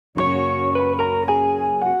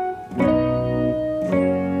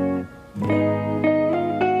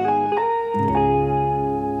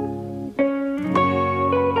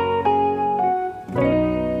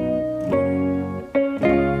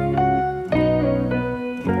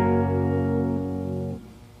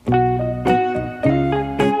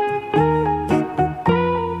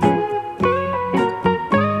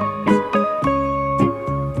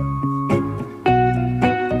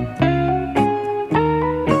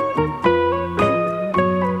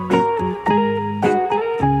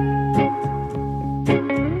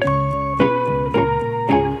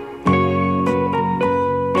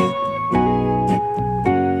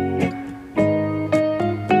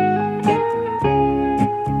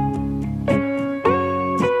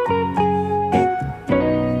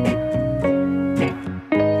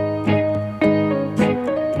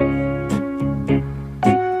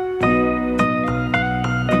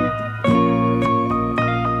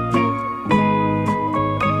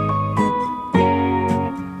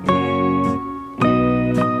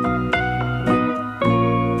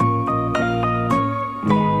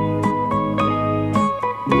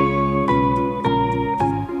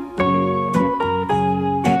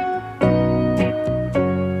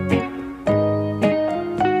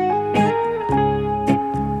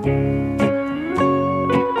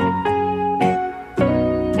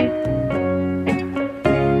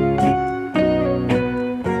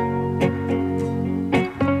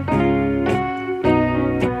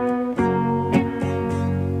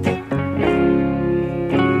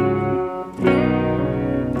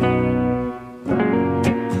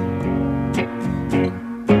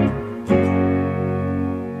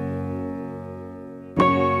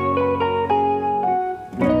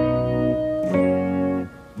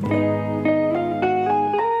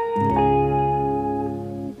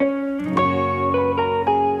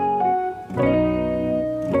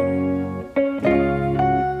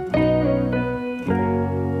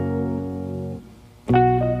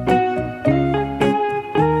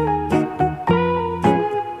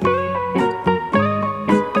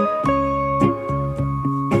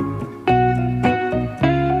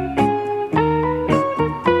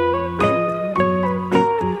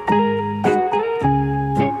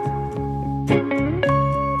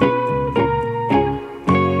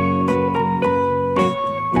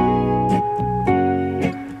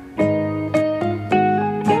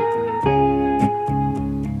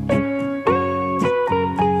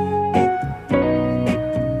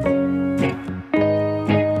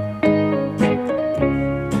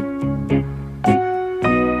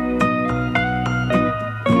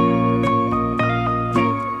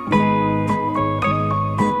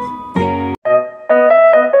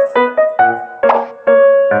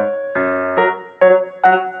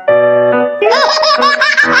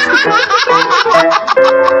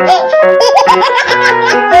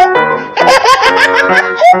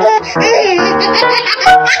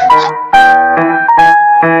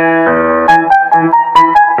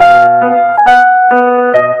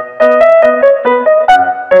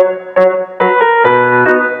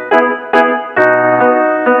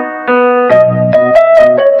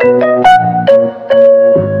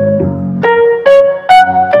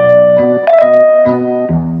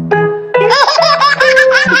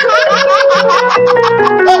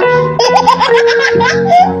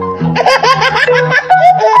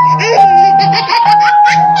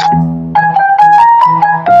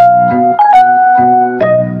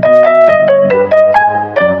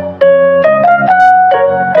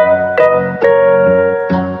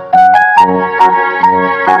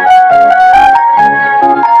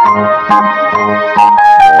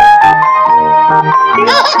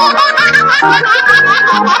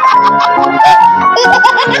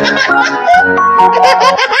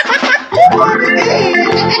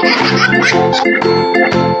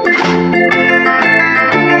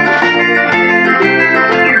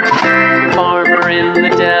Farmer in the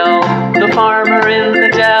dell, the farmer in the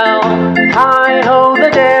dell. Hi-ho the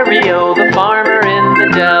dairy-o, the farmer in the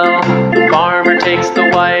dell. The farmer takes the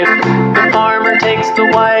wife, the farmer takes the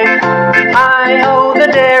wife. Hi-ho the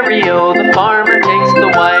dairy-o, the farmer takes the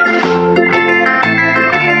wife.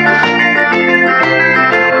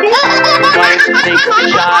 The wife takes the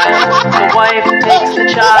child, the wife takes the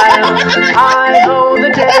child. Hi-ho the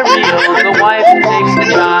dairy-o, the wife takes the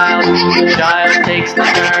child. The child takes the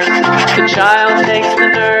nurse, the child takes the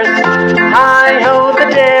nurse. Hi-ho the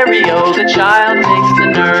dairy-o, the child takes the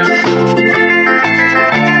nurse.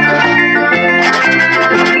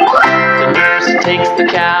 The nurse takes the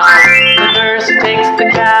cow, the nurse takes the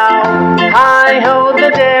cow. Hi-ho the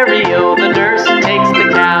dairy-o, the nurse takes the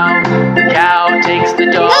cow. The cow takes the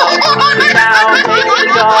dog, the cow takes the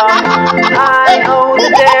dog. Hi-ho the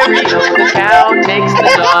dairy-o, the cow takes the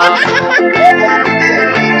dog.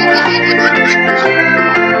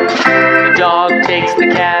 The dog takes the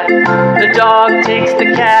cat, the dog takes the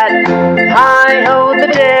cat. Hi-ho the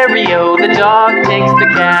dairy-o, the dog takes the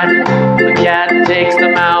cat. The cat takes the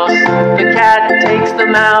mouse, the cat takes the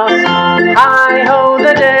mouse. Hi-ho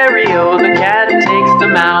the dairy-o, the cat takes the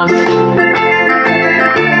mouse.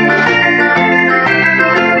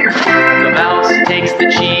 The mouse takes the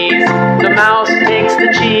cheese, the mouse takes the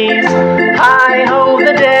cheese. Hi-ho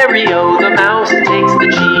the dairy-o, the mouse takes the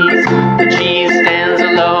cheese. The cheese stands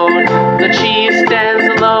alone, the cheese stands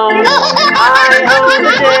alone. Hi-ho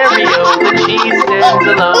the dairy-o, the cheese stands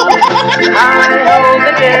alone. Hi-ho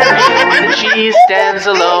the dairy-o, the cheese stands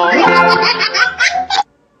alone.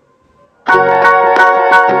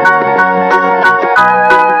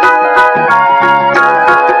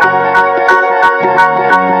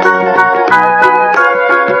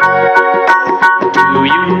 Do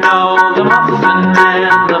you know the Muffin Man,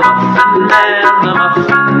 the Muffin Man, the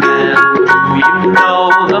Muffin Man? Do you know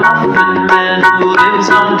the Muffin Man who lives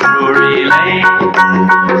on Drury Lane?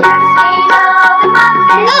 Yes, we know the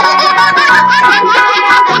Muffin Man,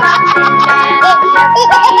 the Muffin Man, the Muffin Man. Yes,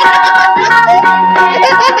 we know the Muffin Man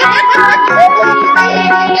who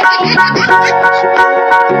lives on Drury Lane.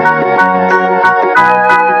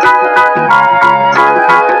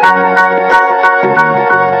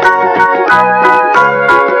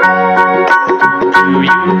 Do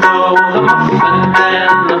you know the Muffin Man,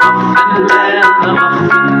 the Muffin Man, the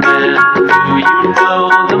Muffin Man? Do you know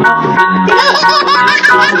the Muffin Man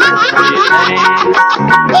who lives on Drury Lane?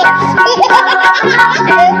 Yes, we know the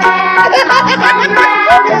Muffin Man, the Muffin Man,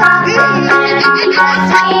 the Muffin Man. Yes,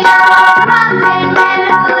 we know the Muffin Man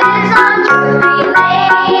who lives on Drury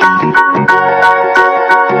Lane.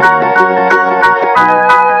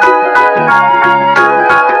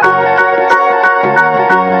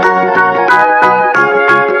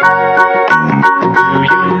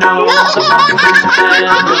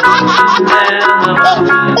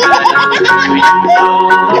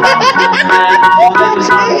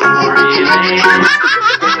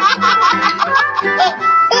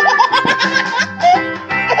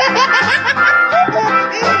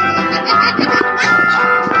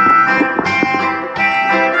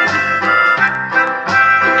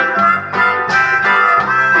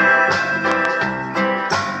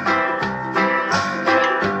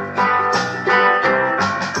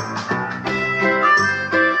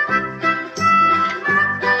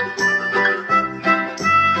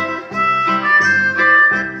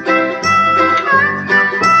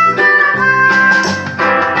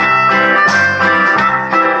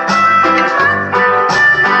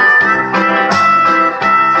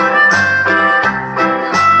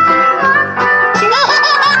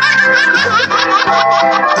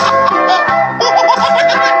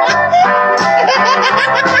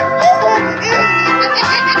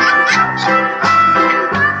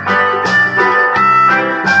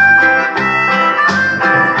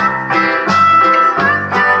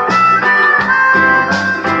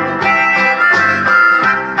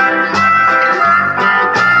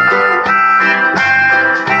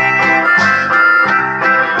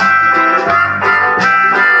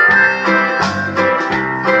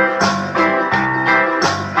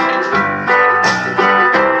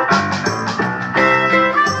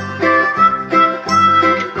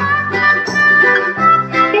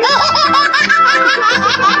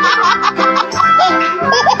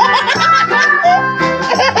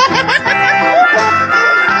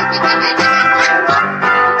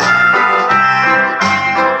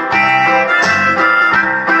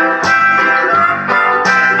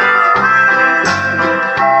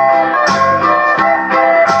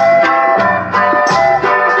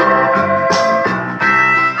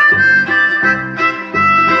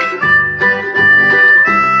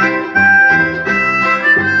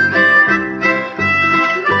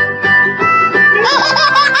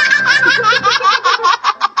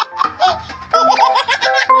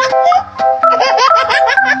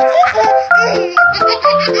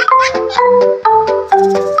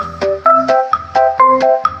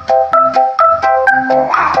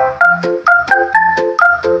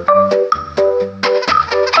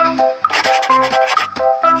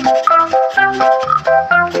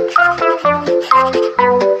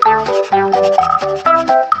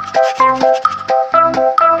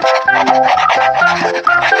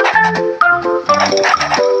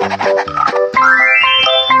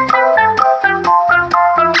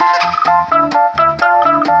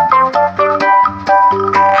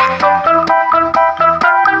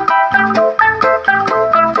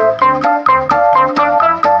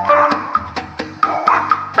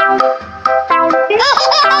 Ha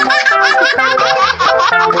ha ha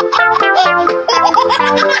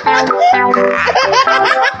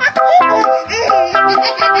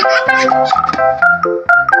ha!